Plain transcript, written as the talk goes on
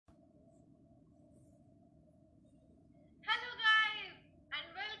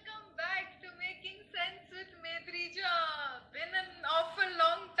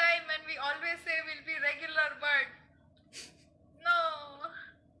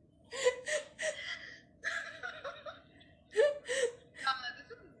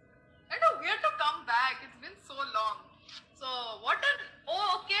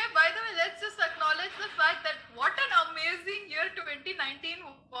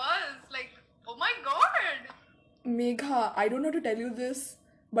Megha, I don't know to tell you this,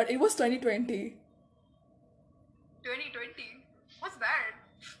 but it was 2020. 2020? What's that?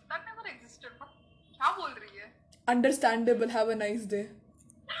 That never existed. क्या बोल रही है? Understandable. Have a nice day.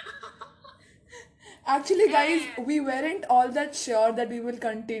 Actually, guys, Hey, we weren't all that sure that we will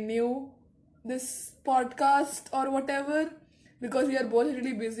continue this podcast or whatever because we are both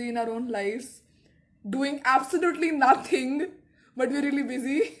really busy in our own lives, doing absolutely nothing, but we're really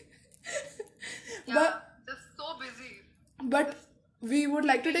busy. yeah, but just so busy. but Just we would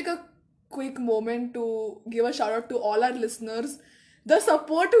like to take a quick moment to give a shout out to all our listeners. The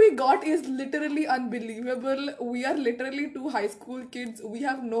support we got is literally unbelievable. We are literally two high school kids. We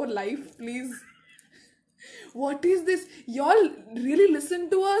have no life, please. What is this? Y'all really listen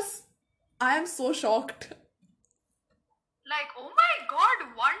to us? I am so shocked. like, oh my god,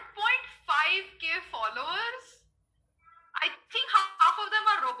 1.5k followers? I think half of them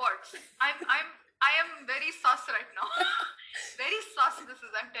are robots. I am very sus right now. Very sus this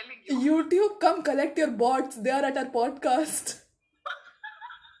is, I'm telling you. YouTube, come collect your bots. They are at our podcast.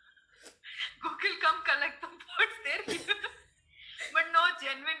 Google, come collect the bots. They're here. But no,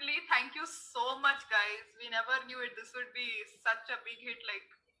 genuinely, thank you so much, guys. We never knew it. This would be such a big hit. Like,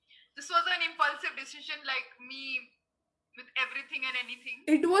 this was an impulsive decision, like me with everything and anything.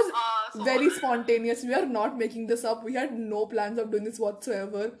 It was So very spontaneous. We are not making this up. We had no plans of doing this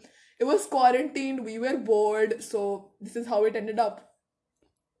whatsoever. It was quarantined. We were bored. So this is how it ended up.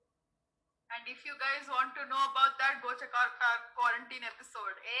 and if you guys want to know about that, go check our quarantine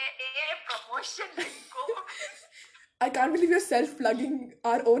episode. Promotion, let's go. I can't believe you're self plugging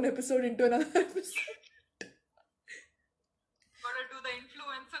our own episode into another episode. Gotta do the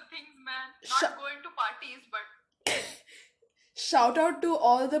influencer things, man. Sh- Not going to parties, but Shout out to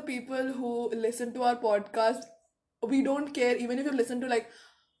all the people who listen to our podcast. We don't care, even if you listen to like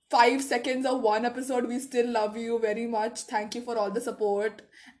 5 seconds of one episode, we still love you very much. Thank you for all the support.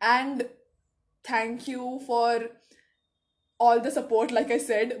 And thank you for all the support, like I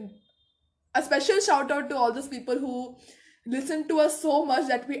said. A special shout out to all those people who listened to us so much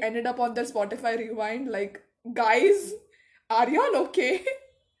that we ended up on their Spotify rewind. Like, guys, are y'all okay?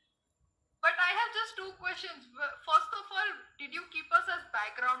 But I have just two questions. First of all, did you keep us as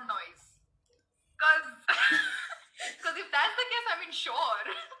background noise? Because if that's the case, I mean, sure.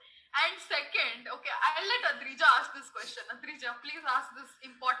 And second, okay, I'll let Adrija ask this question. Adrija, please ask this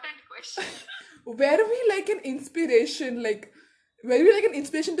important question. Were we like an inspiration? Like, were we like an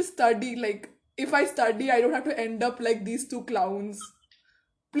inspiration to study? Like, if I study, I don't have to end up like these two clowns.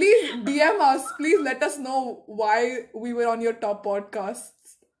 Please DM us. Please let us know why we were on your top podcasts.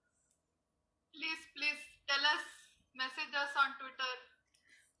 Please tell us, message us on Twitter.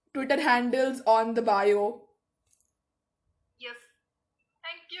 Twitter handles on the bio. Yes.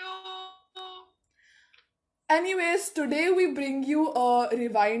 Thank you. Anyways, today we bring you a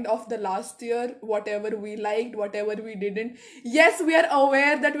rewind of the last year, whatever we liked, whatever we didn't. Yes, we are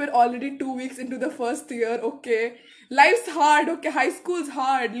aware that we're already 2 weeks into the first year, okay? Life's hard, okay? High school's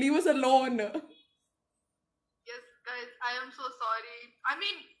hard. Leave us alone. Yes, guys, I am so sorry. I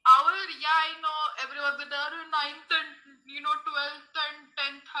mean, I know everyone that are 9th and 12th and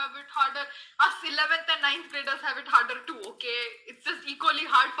 10th have it harder. Us 11th and 9th graders have it harder too, okay? It's just equally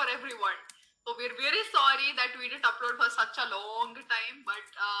hard for everyone. So we're very sorry that we didn't upload for such a long time, but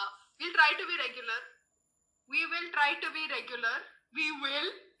we'll try to be regular. We will try to be regular. We will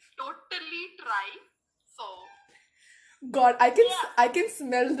totally try. So, God, I can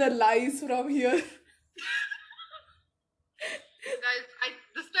smell the lies from here. guys,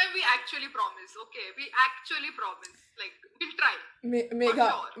 this time we actually promise, okay? We actually promise. Like, we'll try. For Megha,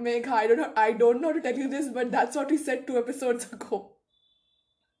 sure. Megha, I don't know how to tell you this, but that's what we said 2 episodes ago.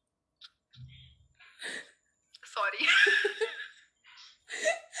 Sorry.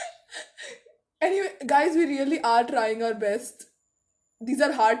 Anyway, guys, we really are trying our best. These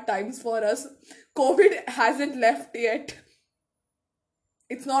are hard times for us. COVID hasn't left yet.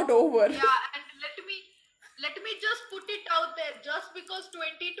 It's not over. Yeah, and let me just put it out there. Just because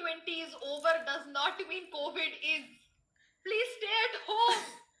 2020 is over does not mean COVID is. Please stay at home.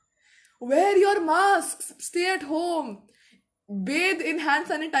 Wear your masks. Stay at home. Bathe in hand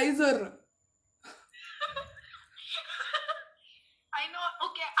sanitizer. I know.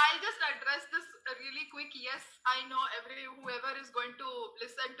 Okay, I'll just address this really quick. Yes, I know whoever is going to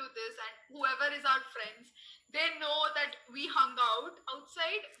listen to this and whoever is our friends, they know that we hung out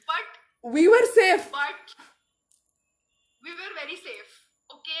outside, but We were safe. we were very safe.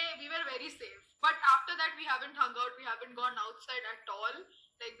 Okay, we were very safe. But after that, we haven't hung out. We haven't gone outside at all.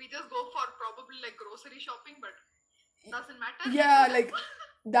 Like we just go for probably like grocery shopping, but doesn't matter. Yeah, like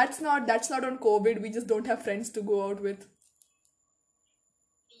That's not on COVID. We just don't have friends to go out with.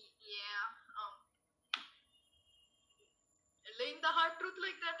 Yeah. Laying the hard truth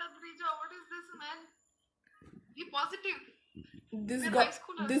like that, Adrija. What is this, man? Be positive. This We're high got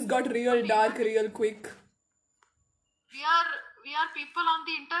schoolers this got on real the dark internet. real quick. We are people on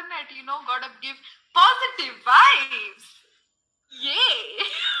the internet, gotta give positive vibes. Yay!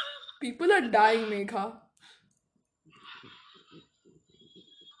 People are dying, Megha.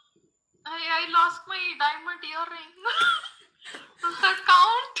 I lost my diamond earring. Does that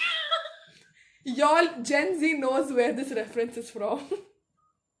count? Y'all, Gen Z knows where this reference is from.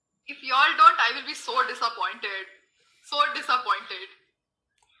 If y'all don't, I will be so disappointed. So disappointed.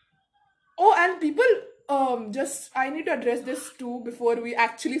 Oh, and people, just I need to address this too before we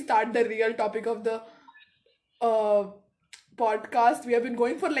actually start the real topic of the uh podcast. We have been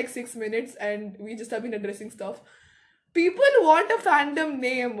going for like 6 minutes and we just have been addressing stuff. People want a fandom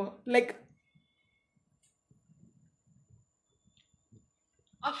name. Like,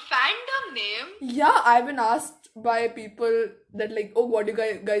 A fandom name? yeah, I've been asked by people that like, oh, what do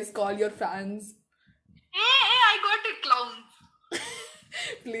you guys call your fans? Hey, I got it, clowns.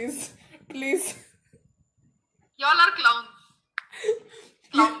 Please, please. Y'all are clowns.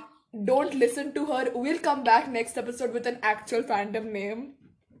 You don't listen to her. We'll come back next episode with an actual fandom name.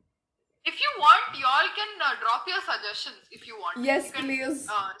 If you want, y'all can drop your suggestions if you want. Yes, You can please.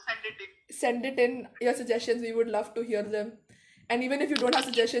 send it in. Send it in your suggestions. We would love to hear them. And even if you don't have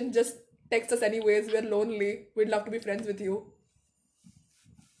suggestions, just text us anyways. We're lonely. We'd love to be friends with you.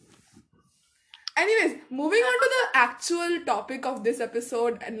 Anyways, moving on to the actual topic of this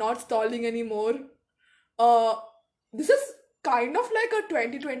episode and not stalling anymore. Uh, this is kind of like a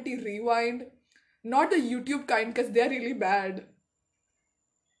 2020 rewind, not the YouTube kind because they're really bad.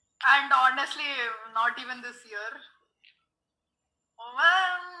 And honestly, not even this year.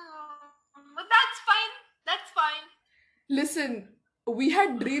 Well, that's fine. That's fine. Listen, we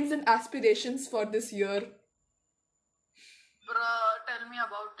had dreams and aspirations for this year. Bruh, tell me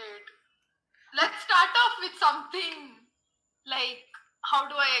about it. Let's start off with something like, how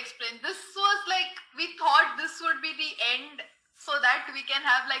do I explain? This was like, we thought this would be the end so that we can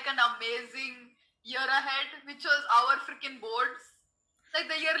have like an amazing year ahead, which was our freaking boards. Like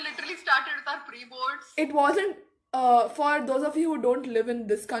the year literally started with our pre-boards. It wasn't, for those of you who don't live in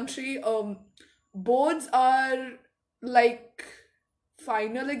this country, boards are like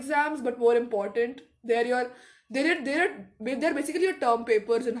final exams but more important. They're basically your term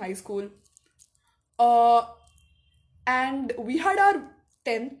papers in high school. Uh, and we had our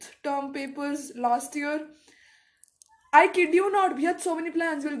 10th term papers last year. I kid you not, we had so many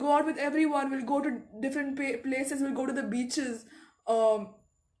plans. We'll go out with everyone, we'll go to different places, we'll go to the beaches. Um,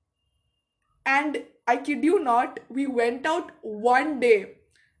 and I kid you not, we went out one day.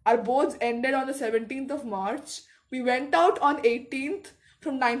 Our boards ended on the 17th of March. We went out on 18th.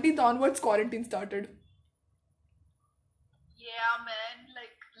 From 19th onwards, quarantine started. Yeah, man.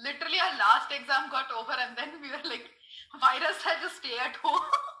 Like literally our last exam got over and then we were like, virus had to stay at home.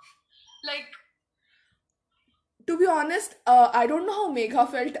 Like, To be honest, I don't know how Megha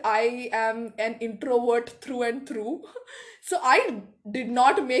felt. I am an introvert through and through. So I did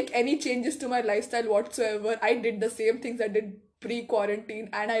not make any changes to my lifestyle whatsoever. I did the same things I did pre-quarantine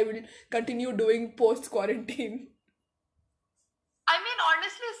and I will continue doing post-quarantine. I mean,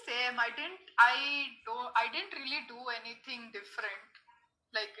 honestly, same. I didn't really do anything different.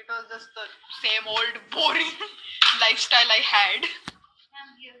 Like it was just the same old boring lifestyle I had.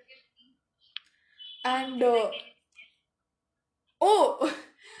 And oh,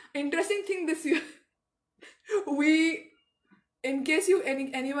 interesting thing this year. We, in case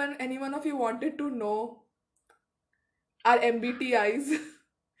any one of you wanted to know our MBTIs,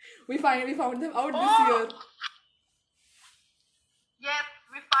 we finally found them out this year. Oh, yes,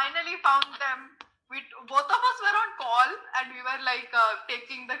 we finally found them. Both of us were on call and we were like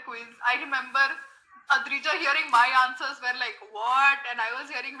taking the quiz. I remember Adrija hearing my answers were like, what? And I was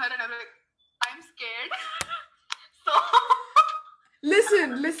hearing her and I was like, I'm scared. So,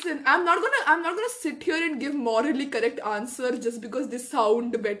 Listen. I'm not gonna sit here and give morally correct answer just because they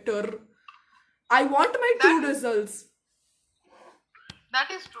sound better. I want my that true results. that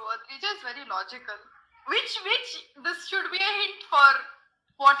is true. Adrija is very logical. Which this should be a hint for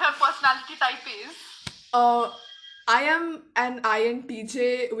what her personality type is. Uh, I am an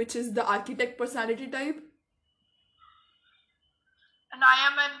INTJ, which is the architect personality type. And I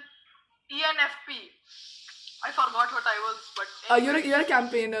am an ENFP. I forgot what I was, but You're anyways. a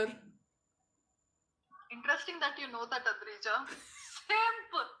campaigner. Interesting that you know that, Adrija.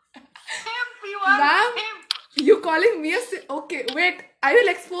 Simp! Simp, you are Ma'am, simp! You calling me a okay, wait. I will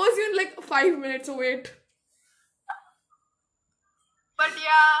expose you in like 5 minutes. Wait. But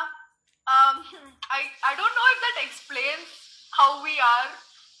yeah, I don't know if that explains how we are.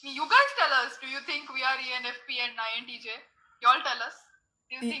 You guys tell us. Do you think we are ENFP and INTJ? Y'all tell us.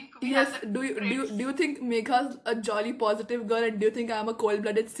 Do you think we have Yes. the Do traits? you think Megha's a jolly positive girl, and do you think I'm a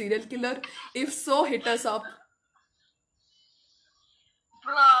cold-blooded serial killer? If so, hit us up.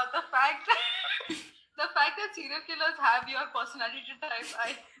 Bruh, the fact that the fact that serial killers have your personality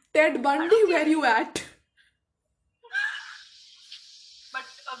type, Ted I Bundy, don't where think. you at? But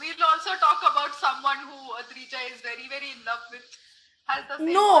we'll also talk about someone who Adrija is very very in love with, has the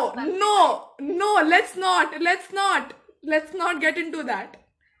same No, personality type. no, no. Let's not. Let's not. Let's not get into that.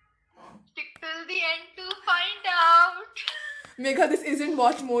 Stick till the end to find out. Megha, this isn't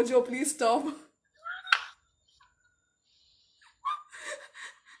Watch Mojo. Please stop.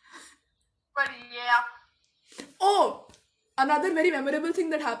 But yeah, Oh, another very memorable thing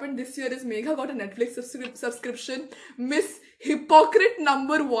that happened this year is Megha got a Netflix subscription. Miss Hypocrite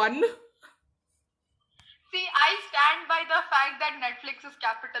number one. see, I stand by the fact that Netflix is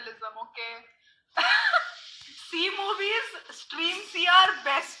capitalism. Okay, see movies, stream CR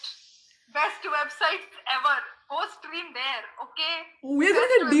best websites ever. Go stream there. Okay, We're best gonna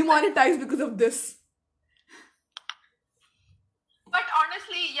get website. demonetized because of this. But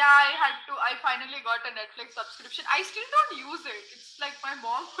honestly, yeah, I finally got a Netflix subscription. I still don't use it. It's like my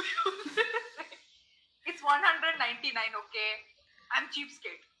mom who uses it. It's 199, okay? I'm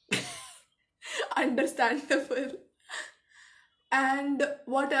cheapskate. Understandable. And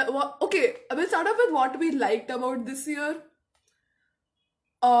what? Okay, we'll start off with what we liked about this year.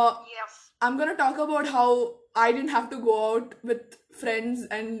 Uh, Yes. I'm gonna talk about how I didn't have to go out with friends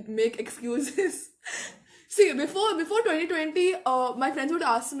and make excuses. See, before 2020, my friends would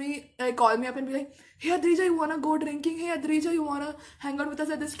ask me, like, call me up and be like, "Hey, Adrija, you wanna go drinking? Hey, Adrija, you wanna hang out with us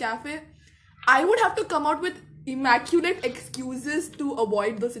at this cafe?" I would have to come out with immaculate excuses to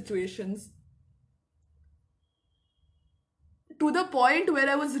avoid those situations. To the point where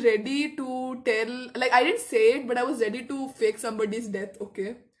I was ready to tell, like, I didn't say it, but I was ready to fake somebody's death.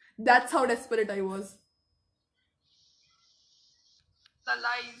 Okay, that's how desperate I was. The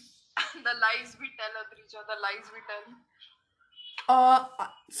lies. The lies we tell, Adrija. The lies we tell. Uh,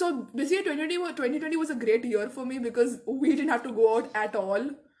 so basically 2020 was a great year for me because we didn't have to go out at all.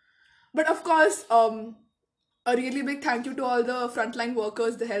 But of course, a really big thank you to all the frontline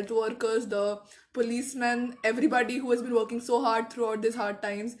workers, the health workers, the policemen, everybody who has been working so hard throughout these hard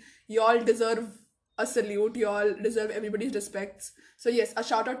times. Y'all deserve a salute. Y'all deserve everybody's respects. So yes, a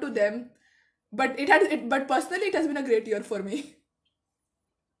shout out to them. But personally, it has been a great year for me.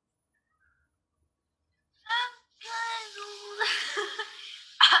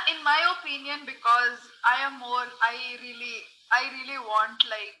 In my opinion, because I am more, I really want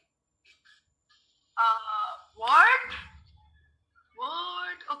like, what?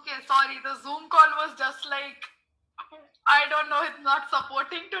 What? Okay, sorry. The Zoom call was just like, I don't know. It's not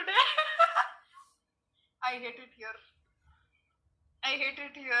supporting today. I hate it here. I hate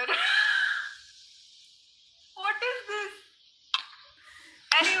it here. What is this?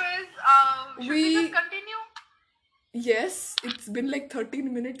 Anyways, should we just We continue? Yes, it's been like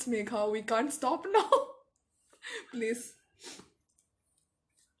 13 minutes, Megha. We can't stop now. Please.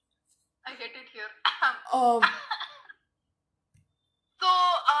 I hate it here. Um, So,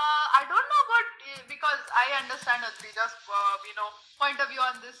 I don't know about because I understand Adrija's point of view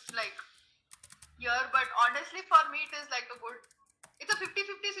on this like year, but honestly, for me, it is like it's a 50-50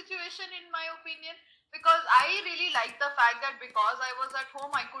 situation in my opinion, because I really like the fact that because I was at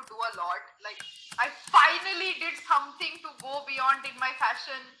home, I could do a lot. Like, I finally did something to go beyond in my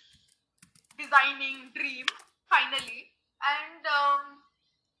fashion designing dream, finally. And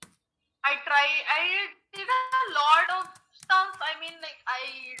I did a lot of stuff. I mean, like,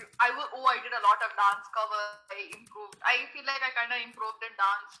 I did a lot of dance covers. I improved. I feel like I kind of improved in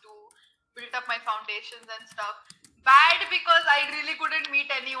dance to build up my foundations and stuff. Bad because I really couldn't meet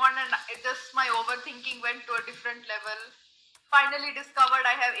anyone, and just my overthinking went to a different level. Finally discovered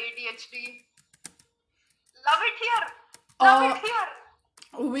I have ADHD. Love it here. Love it uh, here.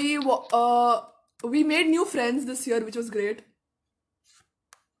 we wa- uh, we made new friends this year, which was great.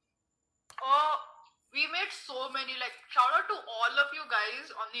 Oh, we made so many. Like, shout out to all of you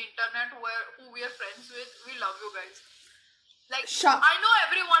guys on the internet who we are friends with. We love you guys. Like, Sha- I know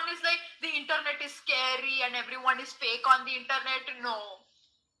everyone is like the internet is scary and everyone is fake on the internet. No,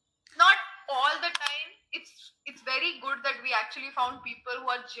 not all the time. It's very good that we actually found people who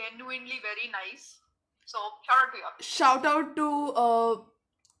are genuinely very nice. So shout out to you. Shout out to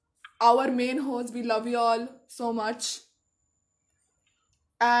our main host. We love you all so much.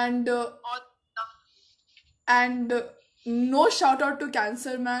 And All stuff. and no shout out to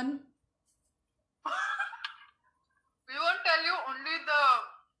Cancer Man. We won't tell you,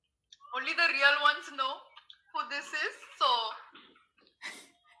 only the real ones know who this is. So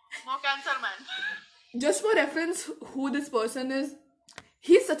no Cancer Man. Just for reference, who this person is,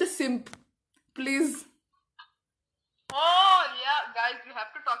 he's such a simp. Please, Oh yeah, guys, we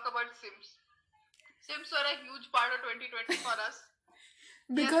have to talk about Sims. Sims were a huge part of 2020 for us.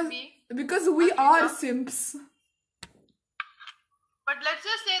 because Yes, me, because we are Adrija. simps. But let's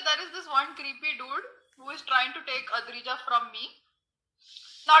just say there is this one creepy dude who is trying to take Adrija from me.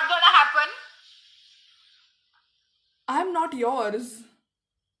 Not gonna happen. I'm not yours.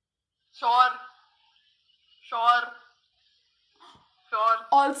 Sure, sure, sure.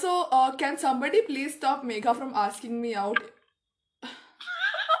 Also, can somebody please stop Megha from asking me out?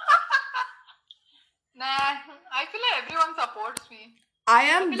 Nah, I feel like everyone supports me. I I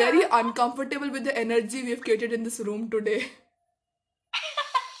am feel very like uncomfortable with the energy we've created in this room today.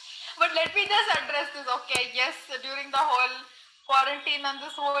 But let me just address this, okay? Yes, during the whole quarantine and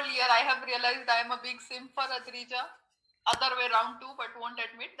this whole year, I have realized I am a big simp for Adrija. Other way round too, but won't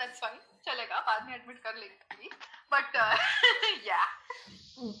admit. That's fine. Chalega, बाद में admit कर लेंगी. But yeah,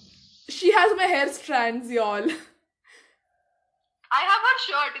 She has my hair strands, y'all. I have her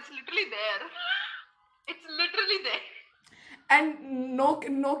shirt. It's literally there. It's literally there. And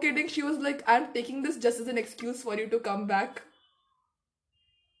no kidding, she was like, I'm taking this just as an excuse for you to come back.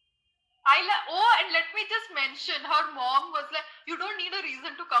 And let me just mention, her mom was like, "You don't need a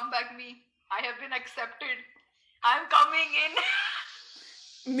reason to come back, me. I have been accepted. I'm coming in."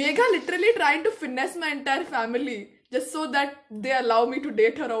 Megha literally trying to finesse my entire family just so that they allow me to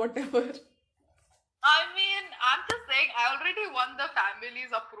date her or whatever. I mean, I'm just saying, I already won the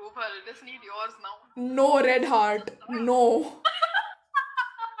family's approval. Just need yours now. No, red heart. No.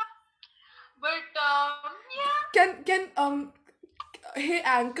 But yeah, Can hey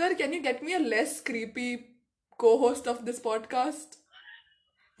Anchor, can you get me a less creepy co-host of this podcast?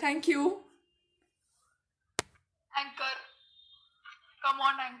 Thank you. Anchor, come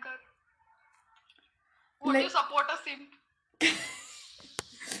on, Anchor. Would you Like support a simp?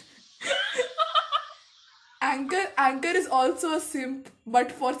 Anchor is also a simp,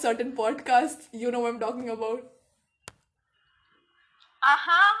 but for certain podcasts, you know what I'm talking about.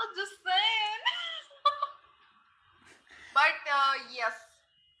 Just saying. But yes.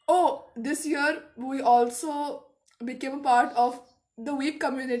 Oh, this year we also became a part of the Weep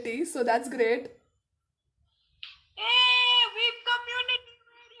community, so that's great. Hey, Weep community,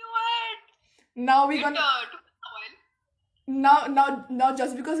 where you at? Now we It gonna took a while. now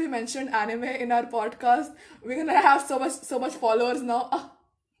just because we mentioned anime in our podcast, we're gonna have so much followers now.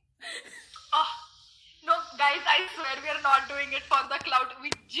 Oh, no, guys, I swear we are not doing it for the clout. We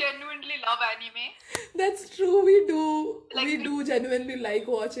genuinely love anime. That's true. We do. Like, We do genuinely like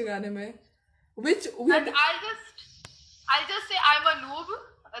watching anime. Which we and are. I'll just say I'm a noob.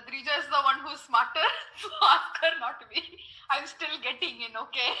 Adrija is the one who's smarter. So ask her, not me. I'm still getting in,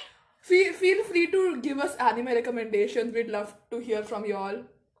 okay? Feel free to give us anime recommendations. We'd love to hear from you all.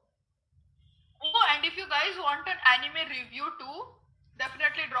 Oh, and if you guys want an anime review too,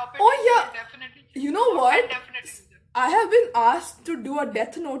 definitely drop it. Oh, in. yeah. We'll definitely. You know I'll what? definitely do that. I have been asked to do a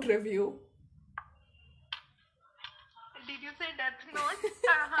Death Note review. Did you say Death Note?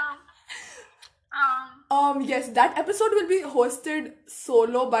 Yes, that episode will be hosted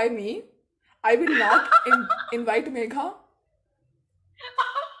solo by me. I will not invite Megha.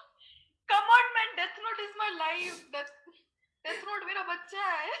 Come on, man. Death Note is my life. Death Note मेरा बच्चा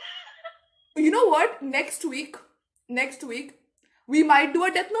है. You know what? Next week, we might do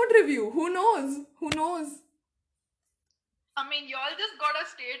a Death Note review. Who knows? Who knows? I mean, y'all just gotta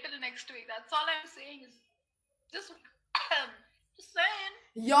stay till next week. That's all I'm saying. Just saying.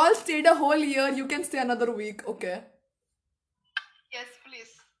 Y'all stayed a whole year. You can stay another week, okay? Yes,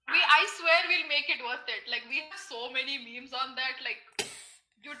 please. I swear we'll make it worth it. Like, we have so many memes on that. Like,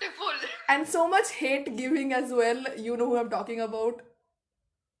 beautiful. And so much hate giving as well. You know who I'm talking about.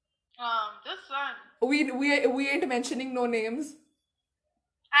 Just fun. We ain't mentioning no names.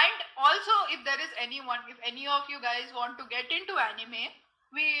 And also, if there is anyone, if any of you guys want to get into anime,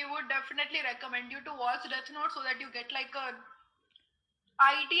 we would definitely recommend you to watch Death Note so that you get like a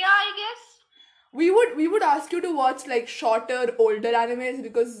idea, I guess. We would ask you to watch like shorter, older animes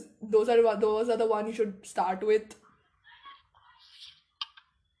because those are the one you should start with.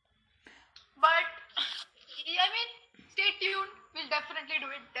 But I mean, stay tuned. We'll definitely do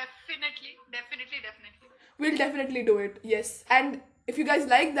it. Definitely. We'll definitely do it. Yes. And if you guys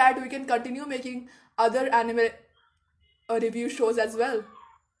like that, we can continue making other anime review shows as well.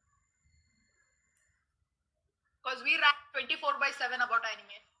 Because we rant 24 by 7 about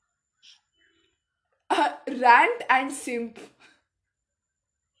anime. Rant and simp.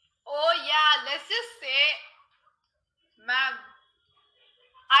 Oh yeah, let's just say, ma'am.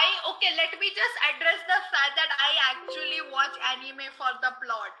 Okay, let me just address the fact that I actually watch anime for the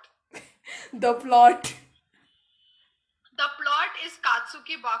plot. The plot The plot is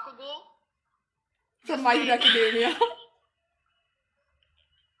Katsuki Bakugo. from Just My Hero wait. Academia.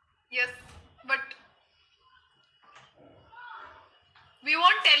 Yes, but we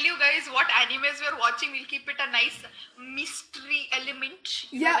won't tell you guys what animes we're watching. We'll keep it a nice mystery element.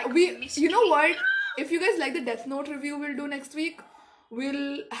 Yeah, Like we. You know mystery. what? If you guys like the Death Note review we'll do next week,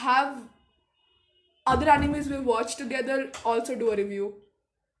 we'll have other animes we'll watch together also do a review.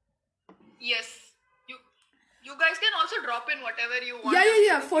 Yes, you you guys can also drop in whatever you want Yeah, us yeah, to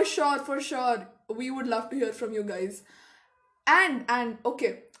yeah, review. for sure. We would love to hear from you guys. And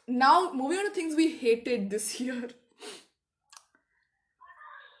okay, now moving on to things we hated this year.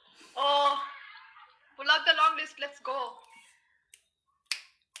 Oh, pull out the long list. Let's go.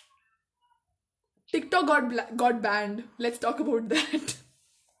 TikTok got banned. Let's talk about that.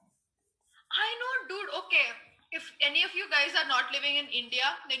 I know, dude. Okay, if any of you guys are not living in India,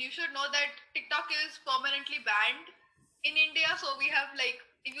 then you should know that TikTok is permanently banned in India. So we have like,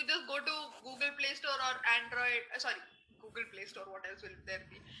 if you just go to Google Play Store or Android, sorry, Google Play Store, what else will there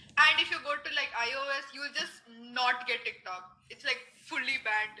be? And if you go to like iOS, you will just not get TikTok. It's like fully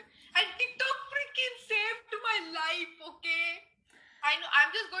banned. And TikTok freaking saved my life, okay? I know, I'm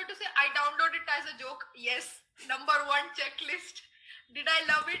just going to say I downloaded it as a joke. Yes, number one checklist. Did I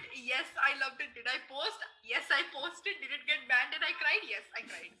love it? Yes, I loved it. Did I post? Yes, I posted. Did it get banned and I cried? Yes, I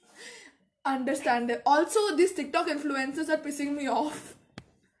cried. Understand it. Also, these TikTok influencers are pissing me off.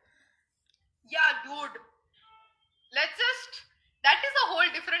 Yeah, dude. Let's just. That is a whole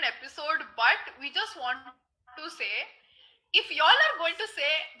different episode, but we just want to say, if y'all are going to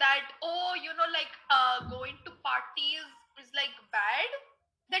say that, oh, like going to parties is like bad,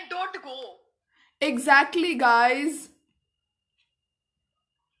 then don't go. Exactly, guys.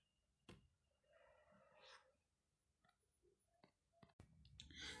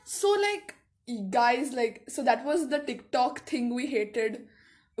 So like guys, like so that was the TikTok thing we hated.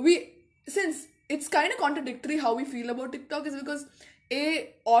 We since it's kind of contradictory how we feel about TikTok is because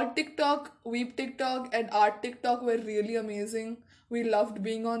a odd TikTok, Weep TikTok, and Art TikTok were really amazing. We loved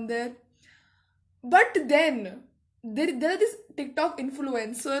being on there. But then there are these TikTok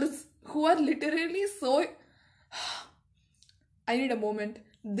influencers who are literally so I need a moment.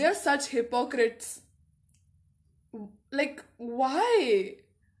 They're such hypocrites. Like why?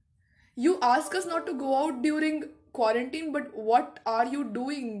 You ask us not to go out during quarantine, but what are you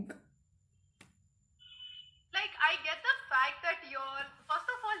doing? Like, I get the fact that y'all, first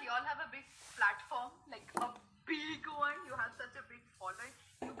of all, y'all have a big platform, like a big one. You have such a big following.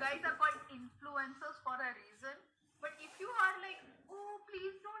 You guys are called influencers for a reason. But if you are like, oh,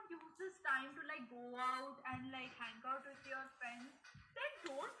 please don't use this time to like go out and like hang out with your friends, then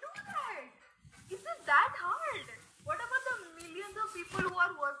don't do that. Is it that hard? What about the millions of people who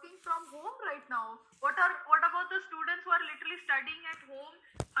are working from home right now? What about the students who are literally studying at home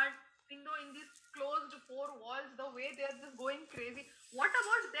and in these closed four walls, the way they're just going crazy? What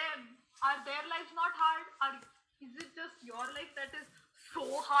about them? Are their lives not hard? Is it just your life that is so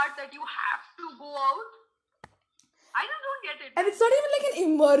hard that you have to go out? I just don't get it. And it's not even like an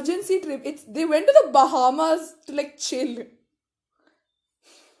emergency trip. It's they went to the Bahamas to like chill.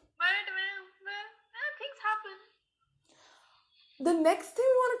 But things happen. The next thing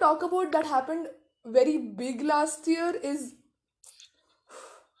we want to talk about that happened very big last year is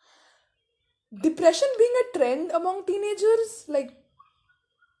depression being a trend among teenagers. Like,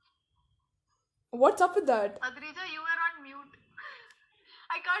 what's up with that? Adrija, you were on mute.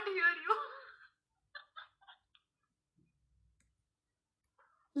 I can't hear you.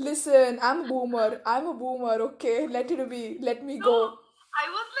 Listen, I'm a boomer. I'm a boomer, okay? Let it be. Let me No, go. I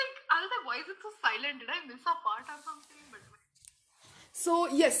was like, why is it so silent? Did I miss a part or something? But So,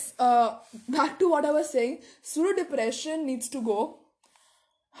 yes, back to what I was saying. Pseudo depression needs to go.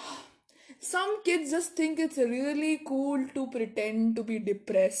 Some kids just think it's really cool to pretend to be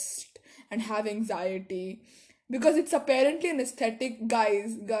depressed and have anxiety because it's apparently an aesthetic.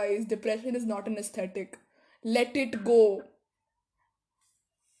 Guys, depression is not an aesthetic. Let it go.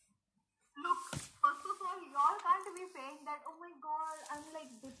 look, first of all, y'all can't be saying that, oh my god, I'm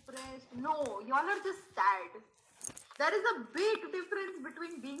like depressed. No, y'all are just sad. There is a big difference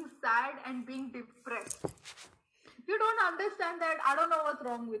between being sad and being depressed. If you don't understand that, I don't know what's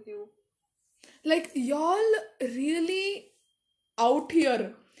wrong with you. Like, y'all really out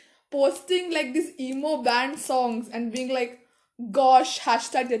here posting like these emo band songs and being like, gosh,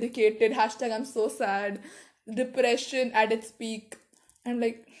 hashtag dedicated, hashtag I'm so sad, depression at its peak. I'm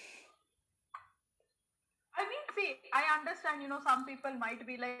like, I mean, see, I understand, some people might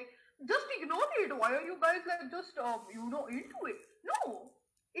be like, just ignore it. Why are you guys like just, into it? No.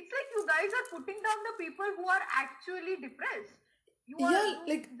 It's like you guys are putting down the people who are actually depressed. yeah,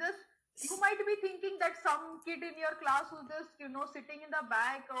 like, You might be thinking that some kid in your class who's just, sitting in the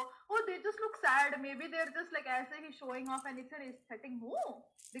back, or, oh, they just look sad. Maybe they're just like, as if he's showing off and it's an aesthetic. No.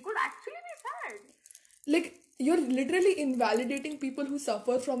 They could actually be sad. like you're literally invalidating people who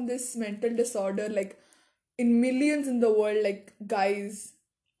suffer from this mental disorder, like in millions in the world. Like, guys,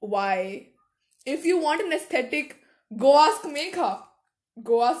 why? If you want an aesthetic, go ask Megha.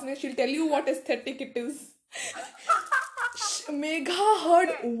 Go ask me, she'll tell you what aesthetic it is. Megha heard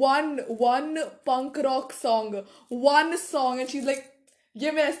Okay. one punk rock song, one song, and she's like,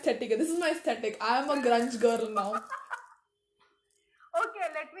 "ये मेरा aesthetic है. This is my aesthetic. I am a grunge girl now." Okay,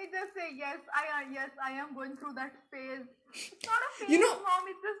 let me just say I am going through that phase. It's not a You phase, know, mom.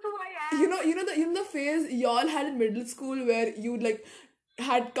 It's just who I you am. know, you know the phase y'all had in middle school where you like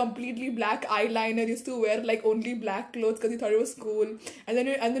had completely black eyeliner, used to wear like only black clothes because you thought it was cool, and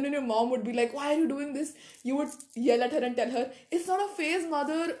then when your mom would be like, "Why are you doing this?" You would yell at her and tell her, "It's not a phase,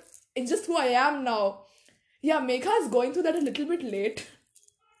 mother. It's just who I am now." Yeah, Megha is going through that a little bit late.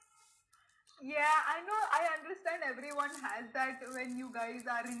 Yeah, I know. I understand everyone has that when you guys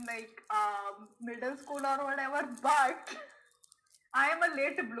are in like middle school or whatever. But I am a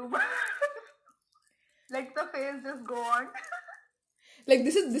late bloomer. Let the phase just go on. Like,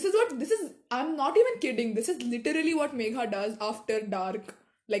 this is. I'm not even kidding. This is literally what Megha does after dark.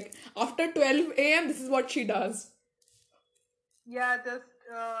 Like after 12 a.m., this is what she does. Yeah, just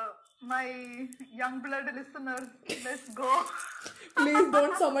my young blood listeners, let's go. Please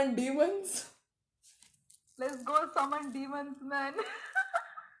don't summon demons. Let's go summon demons, man.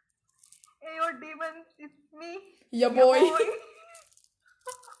 Hey, your demons, it's me. Yeah, Yeah, boy. boy.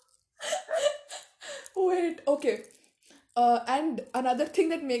 Wait, okay. And another thing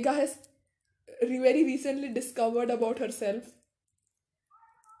that Megha has very recently discovered about herself.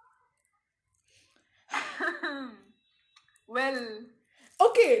 Well,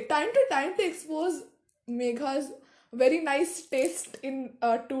 Okay, time to expose Megha's very nice taste in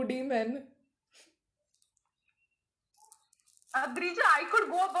 2D men. Brija, I could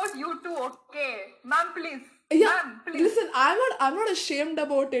go about you too, okay? Ma'am, please. Yeah, Ma'am, please. listen, I'm not ashamed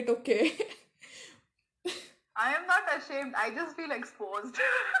about it, okay? I am not ashamed. I just feel exposed.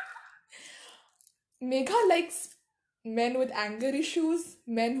 Megha likes men with anger issues,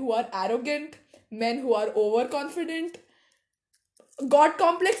 men who are arrogant, men who are overconfident. God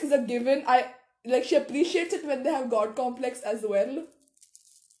complex is a given. I like she appreciates it when they have God complex as well.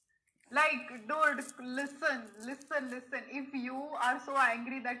 Like, dude, listen. If you are so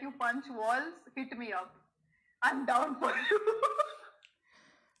angry that you punch walls, hit me up. I'm down for you.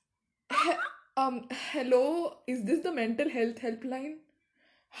 Hello, is this the mental health helpline?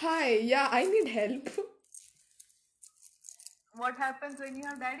 Hi, yeah, I need help. What happens when you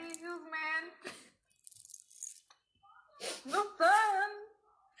have daddy issues, man? No fun.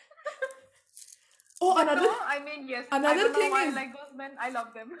 Oh, But no, I mean, yes. I another don't know thing why I is like those men. I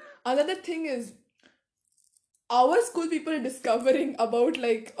love them. another thing is our school people discovering about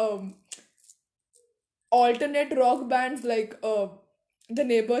like alternate rock bands like the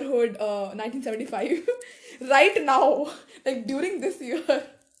neighborhood 1975 right now, like during this year.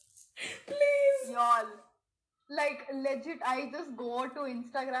 Please. Y'all. Like legit, I just go to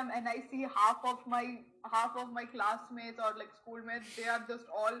Instagram and I see half of my classmates or like schoolmates, they are just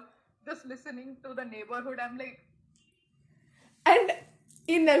all just listening to the neighborhood. I'm like, And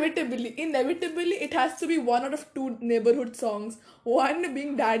inevitably it has to be one out of two neighborhood songs, one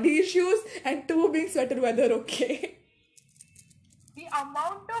being daddy issues and two being sweater weather, okay? the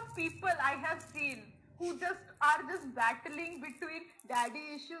amount of people I have seen who just are just battling between daddy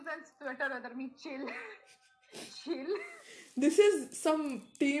issues and sweater weather. Me chill. Chill. This is some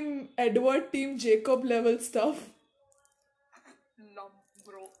team Edward, team Jacob level stuff. No,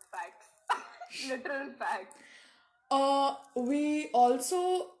 bro, facts. Literal facts. We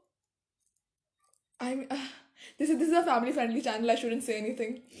also, I mean, this is a family friendly channel. I shouldn't say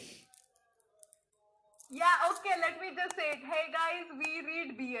anything. Yeah, okay, let me just say it. Hey guys, we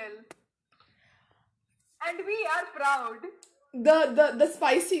read BL. And we are proud. The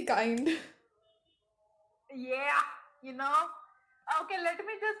spicy kind. Yeah, you know. Okay, let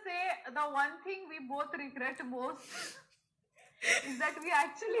me just say the one thing we both regret most is that we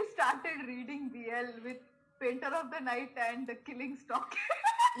actually started reading BL with Painter of the Night and The Killing Stalk.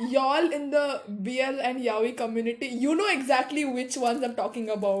 Y'all in the BL and Yaoi community, you know exactly which ones I'm talking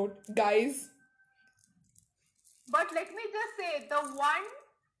about, guys. But let me just say, the one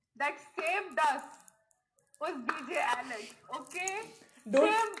that saved us was DJ Alex, okay?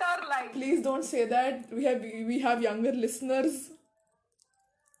 Don't Saved our life. Please don't say that. We have younger listeners.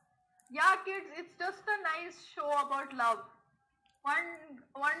 Yeah, kids, it's just a nice show about love.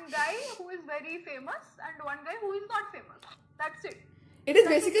 One guy who is very famous and one guy who is not famous. That's it. It is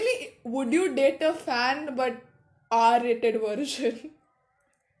That's it. basically would you date a fan but R-rated version.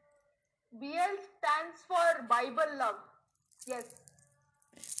 BL stands for Bible love. Yes,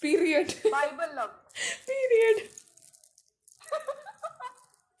 Period. Bible love. Period.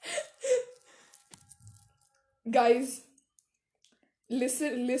 Guys,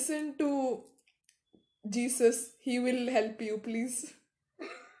 listen to Jesus. He will help you, please.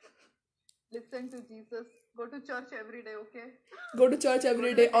 Listen to Jesus. Go to church every day, okay? Go to church Go every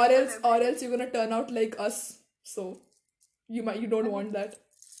to the day, or temple else every day. you're gonna turn out like us. So you I don't mean, want that.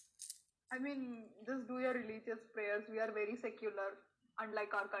 just do your religious prayers. We are very secular,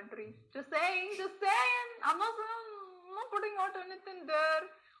 unlike our country. Just saying, just saying. I'm not putting out anything there.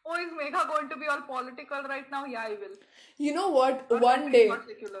 Oh, is Megha going to be all political right now? Yeah, I will. You know what? Our country is not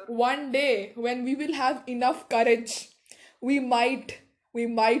secular. One day, when we will have enough courage, we might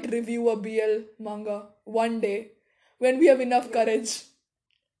review a BL manga. One day, when we have enough courage.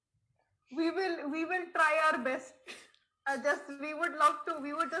 We will try our best. Just we would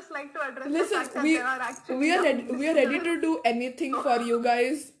just like to address the Listen, fact that there are actually we are young ready. We are ready listeners. to do anything for you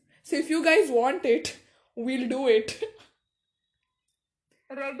guys. So if you guys want it, we'll do it.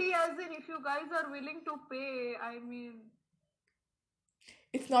 Ready as in if you guys are willing to pay.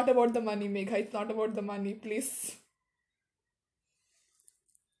 It's not about the money, Megha. It's not about the money, please.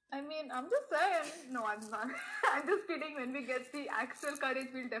 I'm just saying. No, I'm not. I'm just kidding. When we get the actual courage,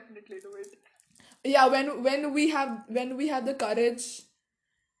 we'll definitely do it. Yeah, when we have the courage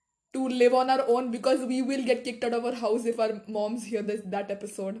to live on our own, because we will get kicked out of our house if our moms hear that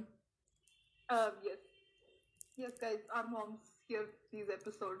episode. Yes. Yes, guys, our moms hear these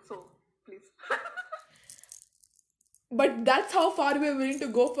episodes, so please. But that's how far we're willing to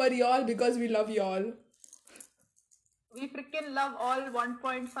go for y'all, because we love y'all. We freaking love all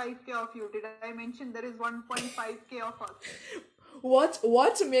 1.5k of you. Did I mention there is 1.5k of us?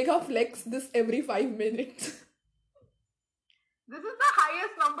 Watch Megha flex this every 5 minutes. This is the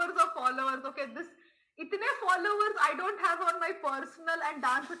highest numbers of followers. Okay, this इतने followers I don't have on my personal and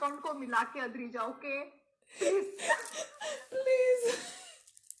dance account को मिला के Adrija. Okay, please. Please.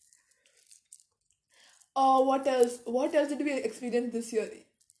 Oh, what else? What else did we experience this year?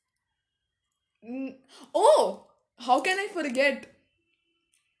 Oh, how can I forget?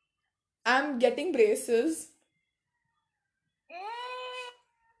 I'm getting braces. Hey,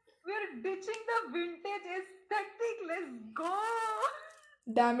 we're ditching the vintage aesthetic. Let's go.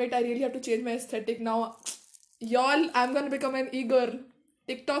 Damn it, I really have to change my aesthetic now. Y'all, I'm gonna become an e-girl.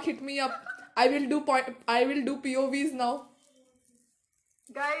 TikTok, hit me up. I will do POVs now.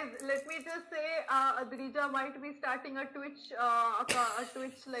 Guys, let me just say, Adrija might be starting a Twitch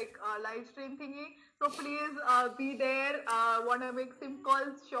like live stream thingy. So please be there. Wanna make sim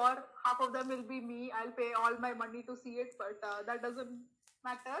calls? Sure, half of them will be me. I'll pay all my money to see it, but that doesn't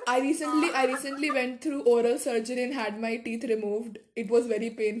matter. I recently went through oral surgery and had my teeth removed. It was very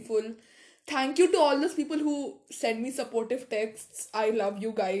painful. Thank you to all those people who send me supportive texts. I love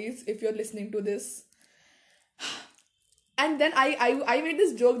you guys if you're listening to this. And then I made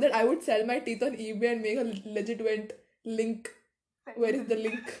this joke that I would sell my teeth on eBay and make a legitimate link. Where is the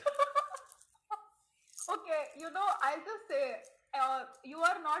link? Okay, I'll just say, you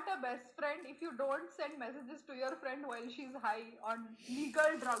are not a best friend if you don't send messages to your friend while she's high on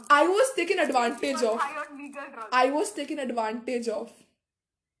legal drugs. I was taken She advantage was of. high on legal drugs. I was taken advantage of.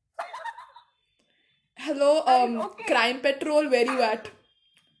 Hello, Okay. Crime Patrol, where you at?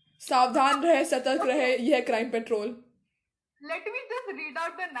 सावधान रहे, सतर्क रहे, यह Crime Patrol. Let me just read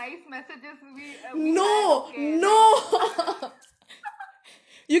out the nice messages we No, had, okay? no.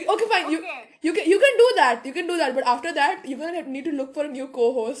 Okay, fine. Okay. You can do that. You can do that. But after that, you're gonna need to look for a new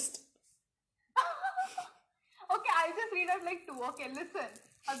co-host. Okay, I'll just read out like two. Okay, listen.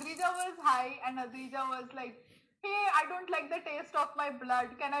 Adrija was high and Adrija was like, hey, I don't like the taste of my blood.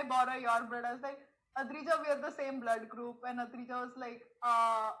 Can I borrow your blood? I was like, Adrija, we are the same blood group. And Adrija was like,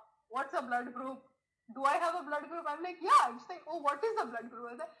 what's a blood group? Do I have a blood group? I'm like, yeah. She's like, oh, what is a blood group?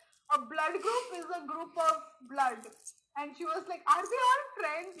 I was like, a blood group is a group of blood. And she was like, "Are they all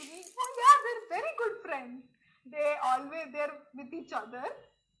friends?" Oh yeah, they're very good friends. They're with each other.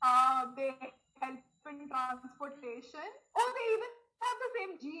 They help in transportation. Oh, they even have the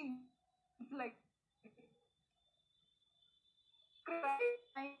same genes. Like,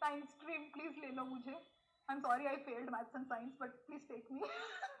 science stream, please ले लो मुझे. I'm sorry I failed maths and science, but please take me.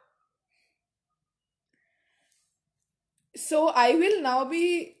 So I will now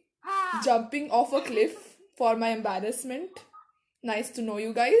be jumping off a cliff for my embarrassment. Nice to know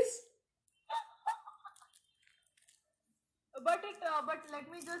you guys. But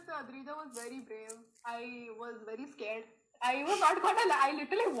let me just, Drija was very brave. I was very scared. I was not gonna lie. I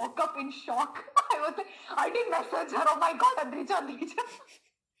literally woke up in shock. I was like, I didn't message her. Oh my god, Drija.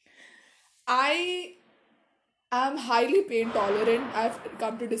 I am highly pain tolerant. I've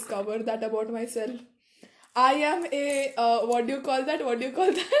come to discover that about myself. I am a what do you call that? What do you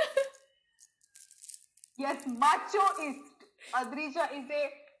call that? Yes, machoist. Adrija is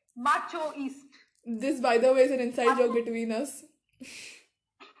a machoist. This, by the way, is an inside joke between us.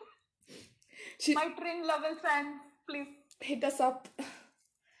 She My trin level fans, please hit us up.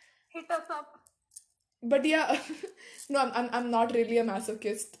 hit us up. But yeah, no, I'm not really a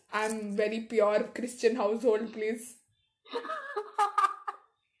masochist. I'm very pure Christian household, please.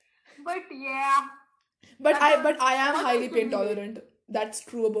 But yeah, But I am what highly else did pain we hate? tolerant. That's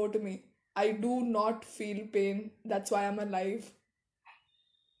true about me. I do not feel pain. That's why I'm alive.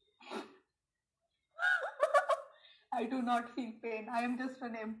 I do not feel pain. I am just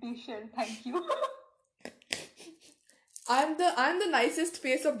an empty shell. Thank you. I'm the nicest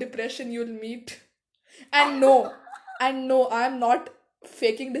face of depression you'll meet. And no, I'm not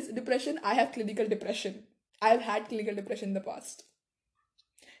faking this depression. I have clinical depression. I've had clinical depression in the past.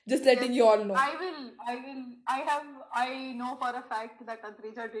 Just letting Yes, you all know. I know for a fact that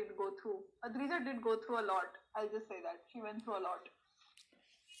Adrija did go through. Adrija did go through a lot. I'll just say that. She went through a lot.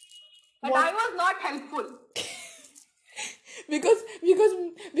 And I What? was not helpful. because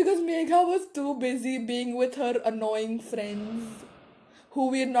because Megha was too busy being with her annoying friends, who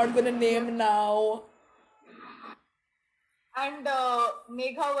we're not gonna Yes. name now. And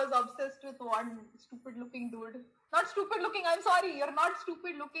Megha was obsessed with one stupid looking dude. Not stupid looking, I'm sorry, you're not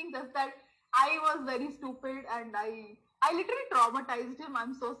stupid looking, just that I was very stupid and I literally traumatized him.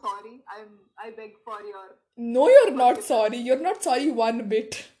 I'm so sorry. I beg for your No, you're not forgiveness. sorry. You're not sorry one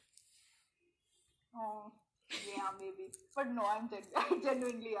bit. Oh, yeah, maybe. But no, I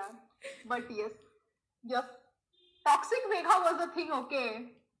genuinely am. But yes, just toxic Megha was a thing, okay.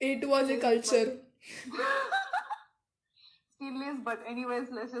 It was Still a is, but culture. still is, but anyways,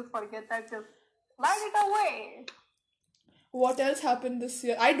 let's just forget that. Just slide it away. What else happened this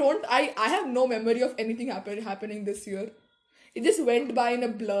year? I have no memory of anything happening this year. It just went by in a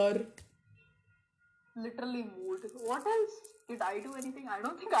blur. Literally mood. What else? Did I do anything? I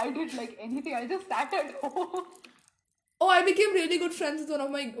don't think I did like anything. I just sat at home. Oh, I became really good friends with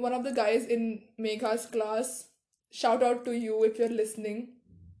one of the guys in Megha's class. Shout out to you if you're listening.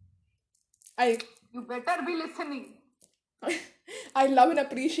 I You better be listening. I love and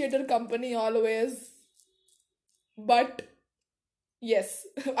appreciate your company always. But yes,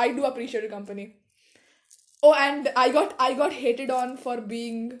 I do appreciate your company. Oh, and I got hated on for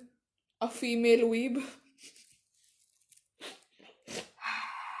being a female weeb.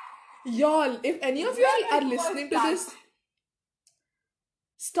 Y'all, if any of When y'all are it was listening to start. this,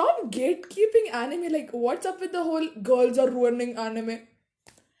 stop gatekeeping anime. Like, what's up with the whole girls are ruining anime?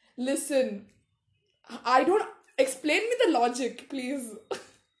 Listen, I don't. Explain me the logic, please.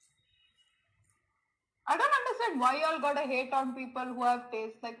 I don't understand why y'all gotta hate on people who have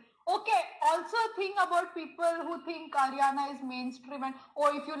taste. Like, okay, also think about people who think Ariana is mainstream and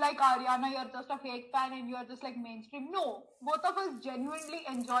oh, if you like Ariana, you're just a fake fan and you're just like mainstream. No, both of us genuinely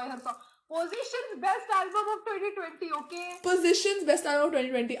enjoy her song. Position's best album of 2020, okay? Positions best album of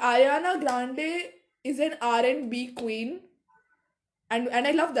 2020. Ariana Grande is an R&B queen, and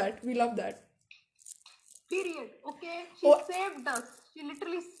I love that. We love that. Period. Okay? She Oh, saved us. She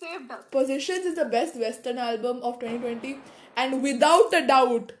literally saved us. Positions is the best Western album of 2020, and without a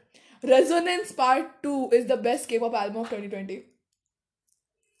doubt, Resonance Part 2 is the best K-pop album of 2020.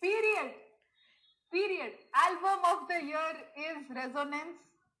 Period. Period. Album of the year is Resonance.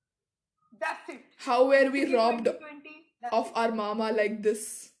 That's it. How were we NCT robbed 2020. That's of it. our mama like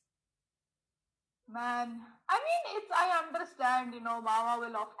this? Man, I mean, I understand, Mama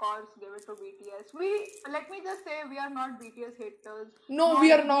will of course give it to BTS. Let me just say, we are not BTS haters. No, Nor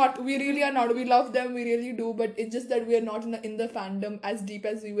we are do not. We really are we, not. We love them. We really do. But it's just that we are not in the fandom as deep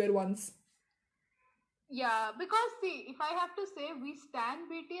as we were once. Yeah, because see, if I have to say, we stand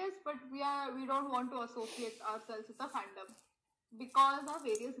BTS, but we don't want to associate ourselves with the fandom because of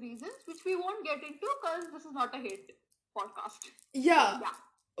various reasons, which we won't get into because this is not a hit podcast. So Yeah,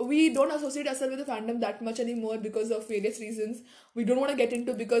 yeah. we don't associate ourselves with the fandom that much anymore because of various reasons. We don't want to get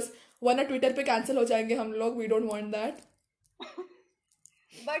into because वरना Twitter पे cancel हो जाएंगे हम लोग. We don't want that.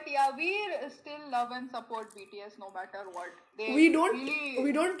 But yeah, we still love and support BTS no matter what. They we don't we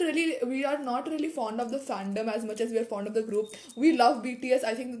really. don't really we are not really fond of the fandom as much as we are fond of the group. We love BTS.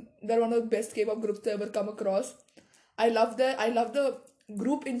 I think they're one of the best K-pop groups to ever come across. I love the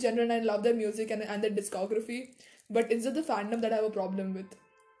group in general, and I love their music and their discography. But it's just the fandom that I have a problem with.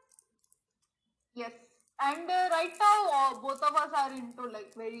 Yes. And right now, both of us are into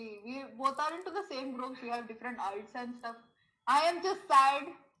like we both are into the same groups. We have different arts and stuff. I am just sad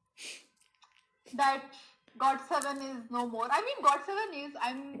that God7 is no more. I mean, God7 is.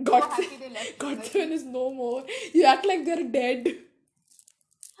 I'm so God, happy they left God JYP. Seven is no more. You act like they're dead.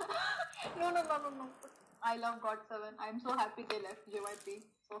 No, no, no, no, no. I love God7. I'm so happy they left JYP.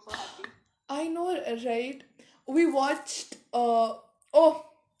 So, so happy. I know, right? We watched. Oh,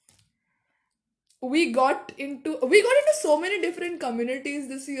 we got into so many different communities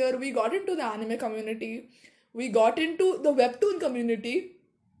this year. We got into the anime community. We got into the webtoon community.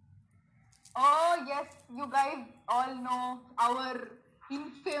 Oh, yes, you guys all know our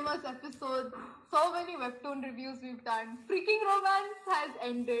infamous episode. So many webtoon reviews we've done. Freaking Romance has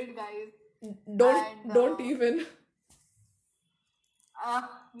ended, guys. Don't And don't even. uh,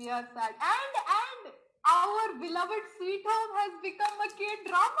 we are sad. And our beloved Sweet Home has become a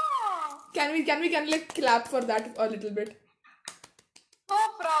K-drama. Can we like clap for that a little bit? So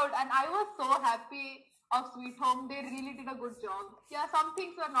proud. And I was so happy of Sweet Home. They really did a good job. Yeah, some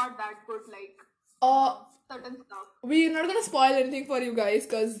things were not that good, like Uh, certain stuff. we're not gonna spoil anything for you guys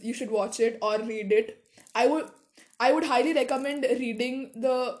because you should watch it or read it. I would I would highly recommend reading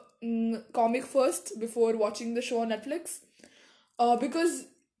the comic first before watching the show on Netflix. Because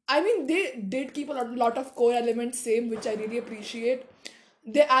I mean they did keep a lot of core elements same, which I really appreciate.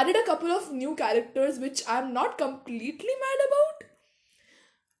 They added a couple of new characters, which I'm not completely mad about.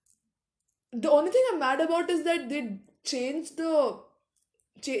 The only thing I'm mad about is that they changed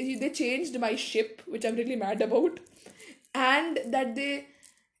they changed my ship, which I'm really mad about, and that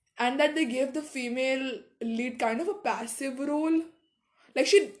they gave the female lead kind of a passive role. Like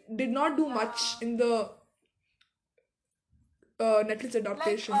she did not do much Yeah. in the Netflix Like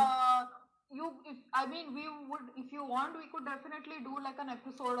adaptation. you if I mean we would if you want we could definitely do like an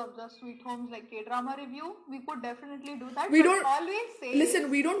episode of the Sweet Homes like K-drama review. We could definitely do that, We but don't always say listen.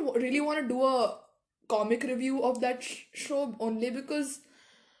 We don't really want to do a comic review of that show only because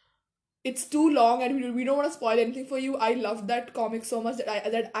it's too long and we don't want to spoil anything for you. I love that comic so much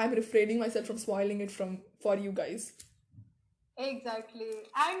that I'm refraining myself from spoiling it from for you guys. exactly.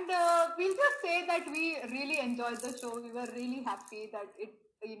 And we'll just say that we really enjoyed the show. We were really happy that it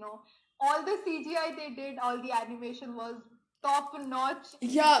all the CGI they did, all the animation was top notch. If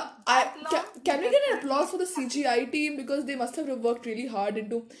it Yeah, took that long, we can we get an definitely applause for the happy. CGI team because they must have worked really hard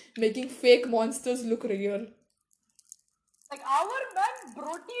into making fake monsters look real. Like our man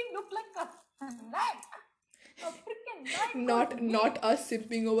Protein looked like a snack. A freaking nine course Not meal. us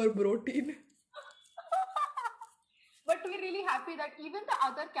simping over protein. But we're really happy that even the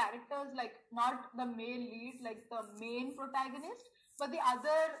other characters, like not the male lead, like the main protagonist, but the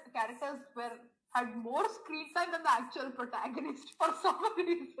other characters were had more screen time than the actual protagonist for some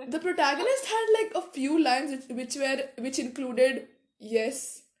reason. The protagonist had like a few lines which included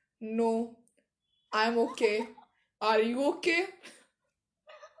yes, no, I'm okay. Are you okay?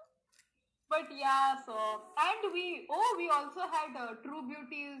 But yeah, so and we also had True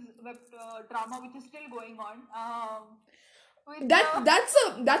Beauty's web drama, which is still going on. With That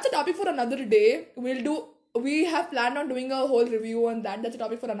that's a topic for another day. We have planned on doing a whole review on that. That's a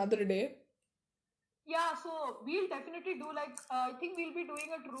topic for another day. yeah, so we'll definitely do like I think we'll be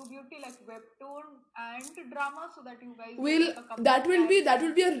doing a True Beauty like webtoon and drama so that you guys get We'll like a that will be that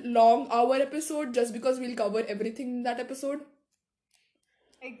will comparison. be a long hour episode just because we'll cover everything in that episode.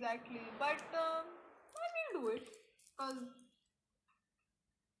 Exactly, but we'll do it because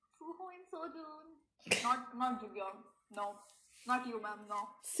Suho and Sojun, not Jugyong, no, not you, ma'am, no.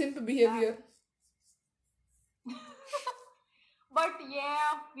 Simp Yeah, behavior. but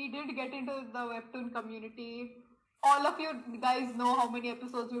yeah, we did get into the webtoon community. All of you guys know how many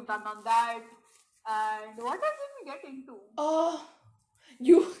episodes we've done on that, and what else did we get into? Uh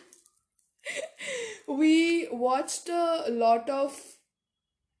you we watched a lot of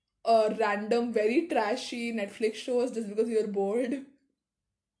random, very trashy Netflix shows just because we were bored.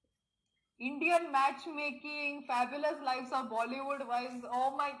 Indian matchmaking, Fabulous Lives of Bollywood Wives.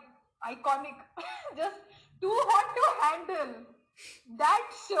 Oh my, iconic. Just too hot to handle. That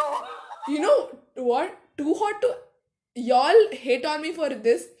show. You know what? Too hot to. Y'all hate on me for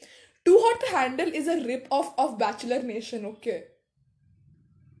this. Too hot to handle is a rip off of Bachelor Nation, okay?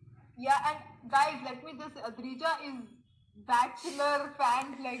 Yeah, and guys, let me just. Adrija is Bachelor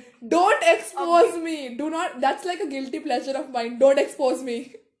fan, like Don't a expose big. me. Do not. That's like a guilty pleasure of mine. Don't expose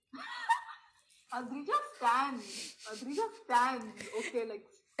me. Adrija stands. Adrija stands. Okay, like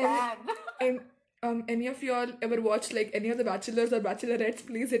Any, stand. and any of y'all ever watched like any of the Bachelors or Bachelorettes?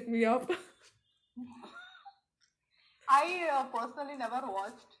 Please hit me up. I personally never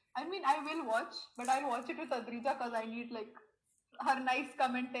watched. I mean, I will watch, but I'll watch it with Adrija because I need like her nice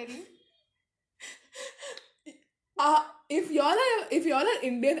commentary. If y'all are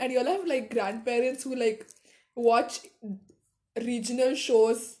Indian and y'all have like grandparents who like watch regional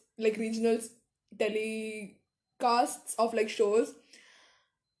shows, like regional telecasts of like shows,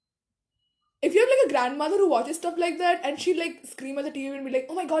 if you have like a grandmother who watches stuff like that and she like scream at the TV and be like,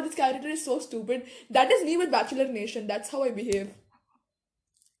 "Oh my god, this character is so stupid," that is me with Bachelor Nation. That's how I behave.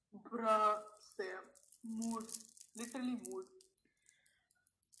 Bruh, Sam. Mood. Literally mood.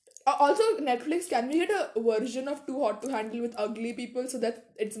 Also, Netflix, can we get a version of Too Hot to Handle with ugly people so that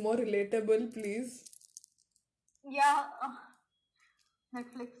it's more relatable, please? Yeah,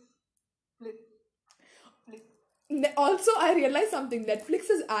 Netflix. Please. Please. Also, I realized something.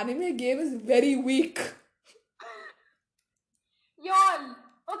 Netflix's anime game is very weak. Y'all,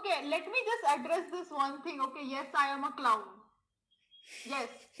 okay, let me just address this one thing. Okay, yes, I am a clown. Yes,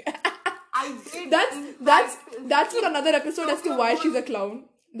 I did That's in that's fact that's for skip another episode as to Tokyo why she's Ghoul a clown.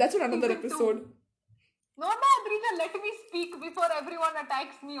 That's for another season 2. episode. No, no, Adrija, let me speak before everyone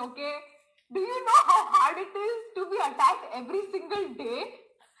attacks me, okay? Do you know how hard it is to be attacked every single day?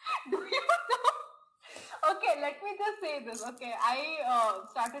 Do you know? Okay, let me just say this. Okay, I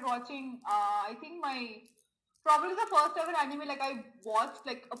started watching. I think my probably the first ever anime like I watched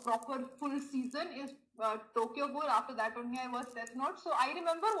like a proper full season is Tokyo Ghoul. After that only I watched Death Note. So I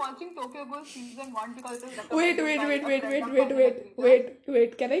remember watching Tokyo Ghoul season 1 because it was Wait, recommended wait, by wait, a wait, friend wait, of wait, mine and wait, Adrija. wait,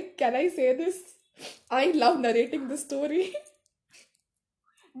 wait. Can I say this? I love narrating the story.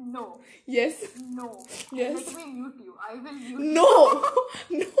 No, Yes. no. Let Yes. me mute you. I will mute you. No.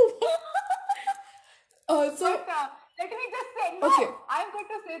 No. But So let me just say, no, okay. I'm going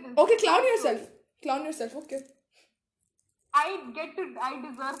to say this. Okay, clown True yourself. story. Clown yourself. Okay. I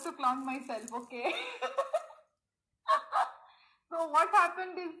deserve to clown myself, okay? So what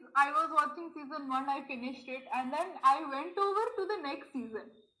happened is I was watching season 1, I finished it, and then I went over to the next season.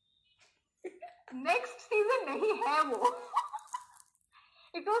 Next season nahi hai wo.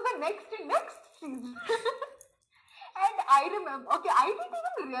 It was the next season. And I remember, okay, I didn't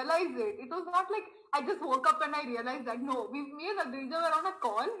even realize it. It was not like I just woke up and I realized that. No, me and Adrija were on a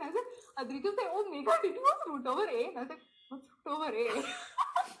call, and I said, Adrija said, "Oh, Megha, did you watch Root Over A?" And I said, "What's Root Over A?"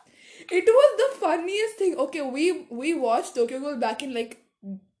 It was the funniest thing. Okay, we watched Tokyo Ghoul back in like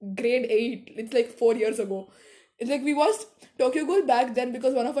grade 8. It's like 4 years ago. It's like we watched Tokyo Ghoul back then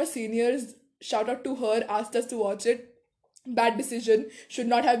because one of our seniors, shout out to her, asked us to watch it. Bad decision. Should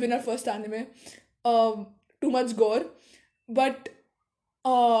not have been our first anime. Too much gore. But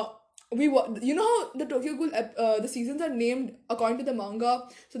uh you know how the Tokyo Ghoul the seasons are named according to the manga.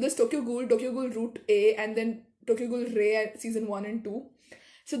 So there's Tokyo Ghoul Route A, and then Tokyo Ghoul Rei at season 1 and 2.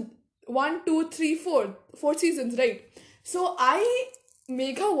 So one, two, three, four seasons, right? So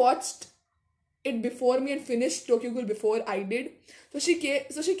Megha watched it before me and finished Tokyo Ghoul before I did. So she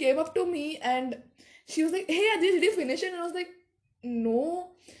came up to me and she was like, "Hey, Ajay, did you finish it?" And I was like,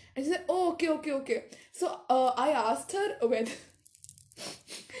 "No." And she said, "Oh, okay, okay, okay." So I asked her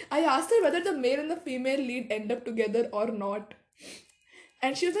whether the male and the female lead end up together or not.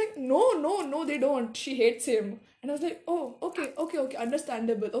 And she was like, "No, no, no, they don't. She hates him." And I was like, "Oh, okay, okay, okay,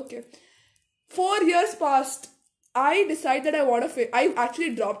 understandable, okay." 4 years passed. I decided that I want to. I actually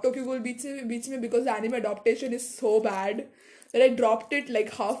dropped Tokyo Ghoul Beach Me because the anime adaptation is so bad that I dropped it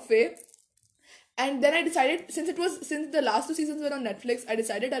like halfway. And then I decided, since the last two seasons were on Netflix, I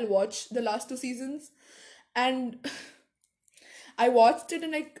decided I'll watch the last two seasons. And I watched it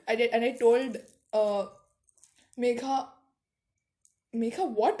and I did and I told uh Megha,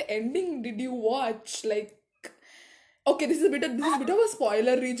 what ending did you watch? Like, okay, this is a bit of a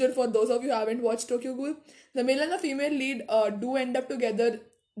spoiler region for those of you who haven't watched Tokyo Ghoul. The male and the female lead do end up together.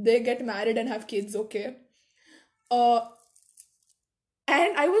 They get married and have kids. Okay. Uh,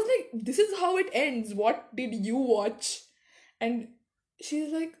 and I was like, this is how it ends. What did you watch? And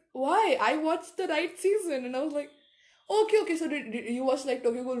she's like, why? I watched the right season. And I was like, Okay. So you watched like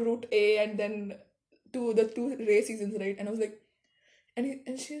Tokyo Ghoul Route A and then the two Ray seasons, right? And I was like,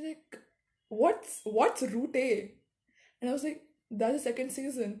 and she's like, what's Route A? And I was like, that's the second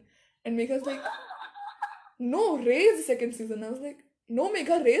season. And Megha's like, no, Ray is the second season. I was like, no,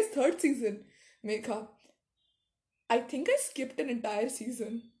 Megha, Ray's third season. Megha, I think I skipped an entire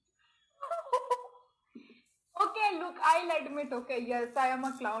season. Okay, look, I'll admit, okay, yes, I am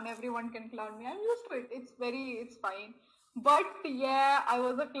a clown. Everyone can clown me. I'm used to it. It's fine. But yeah, I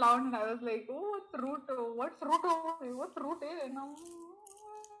was a clown and I was like, oh, what's root? What's root? What's root? No.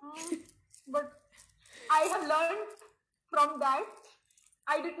 But I have learned from that.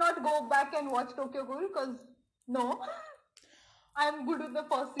 I did not go back and watch Tokyo Ghoul because no, I'm good with the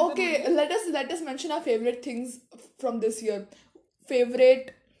first season Okay, only. let us mention our favorite things from this year.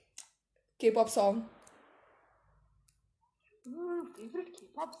 Favorite K-pop song. Favorite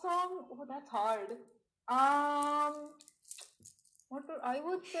K-pop song? Oh, that's hard. Um, I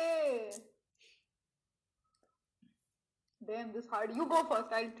would say? Damn, this hard. You go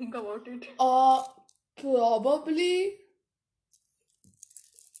first. I'll think about it. Uh, Probably.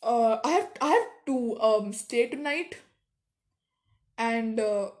 I have two. Stay Tonight and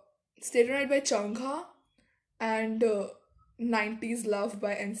Stay Tonight by Changha and 90s Love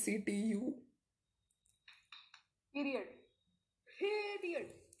by NCTU. Period. Period.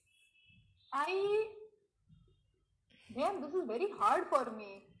 I Damn, this is very hard for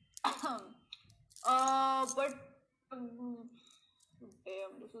me. But um,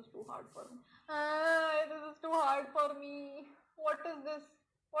 damn, this is too hard for me. This is too hard for me. What is this?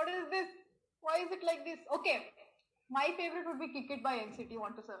 What is this? Why is it like this? Okay, my favorite would be "Kick It" by NCT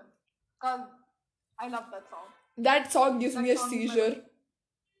 127 because I love that song. That song gives me That a song is my seizure.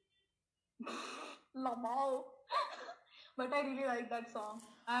 Lamau. But I really like that song.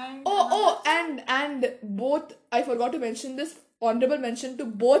 And another Oh, song, and both. I forgot to mention this. Honorable mention to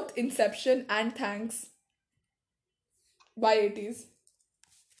both Inception and Thanks by 80s.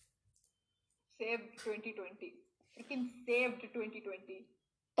 saved 2020. Freaking saved 2020.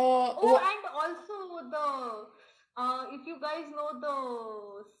 Uh, Oh, wha- and also if you guys know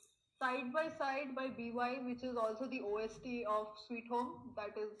the Side by Side by BY, which is also the OST of Sweet Home,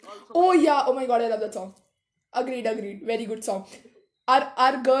 that is also my oh yeah. favorite. Oh my god, I love that song. Agreed. Very good song.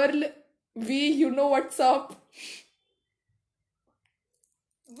 Our girl V, you know what's up.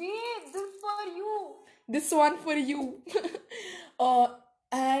 Wait, this for you. This one for you. uh,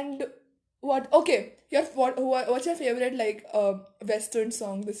 and what? Okay, what's your favorite like Western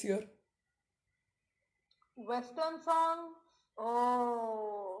song this year? Western song.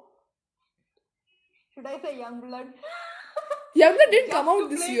 Oh, should I say Youngblood? Youngblood didn't come Just to out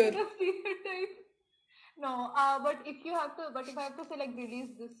this play year. with the stereotype. No, but if I have to say like release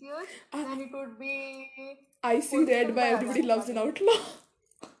this year, Uh, then it would be I See Red Positions by by Everybody Ariana Loves an Grande. Outlaw.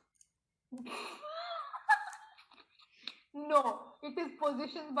 No, it is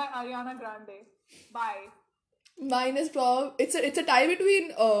Positions by Ariana Grande. Bye. Mine is probably it's a tie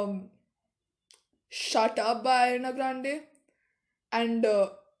between Shut Up by Ariana Grande and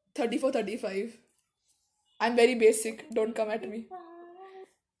 3435. I'm very basic. Don't come at me. 34,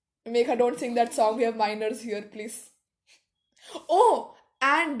 Megha, don't sing that song. We have minors here, please. Oh,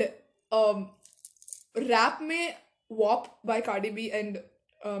 and um, Rap Mein WAP by Cardi B and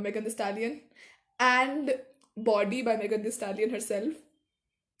Megan Thee Stallion, and Body by Megan Thee Stallion herself,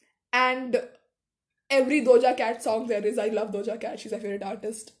 and every Doja Cat song there is. I love Doja Cat. She's my favorite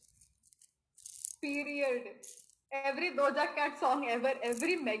artist. period. Every Doja Cat song ever,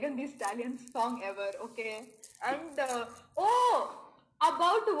 every Megan Thee Stallion song ever, okay? And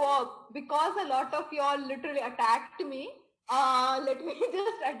about WAP, because a lot of y'all literally attacked me, let me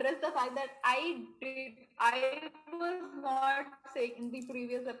just address the fact that I was not saying in the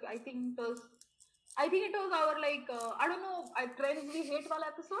previous, I think it was our I don't know, trends we hate wala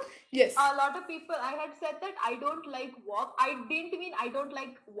episode. Yes. A lot of people, I had said that I don't like WAP. I didn't mean I don't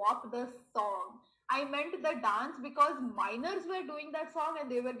like WAP the song. I meant the dance because minors were doing that song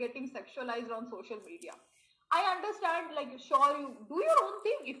and they were getting sexualized on social media. I understand, like, sure, you do your own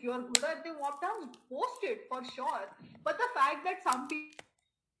thing. If you're good at the WAP dance, post it for sure. But the fact that some people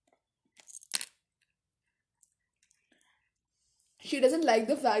She doesn't like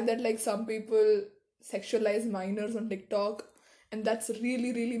the fact that like some people sexualize minors on TikTok, and that's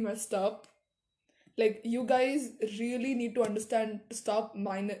really messed up. Like you guys really need to understand to stop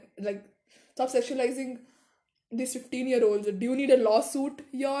sexualizing these 15-year-olds. Do you need a lawsuit,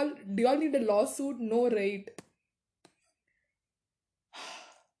 y'all? Do y'all need a lawsuit? No, right?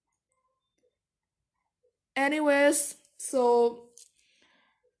 Anyways, so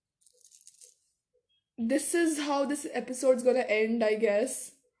this is how this episode's gonna end, I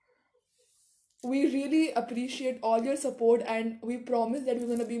guess. We really appreciate all your support, and we promise that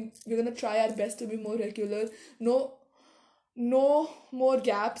we're gonna try our best to be more regular. No, no more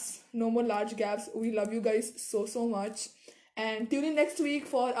gaps, no more large gaps. We love you guys so so much. And tune in next week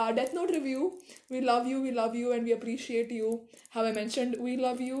for our Death Note review. We love you, and we appreciate you. How I mentioned, we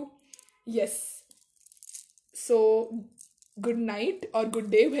love you. Yes. So, good night or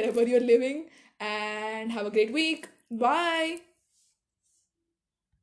good day wherever you're living, and have a great week. Bye.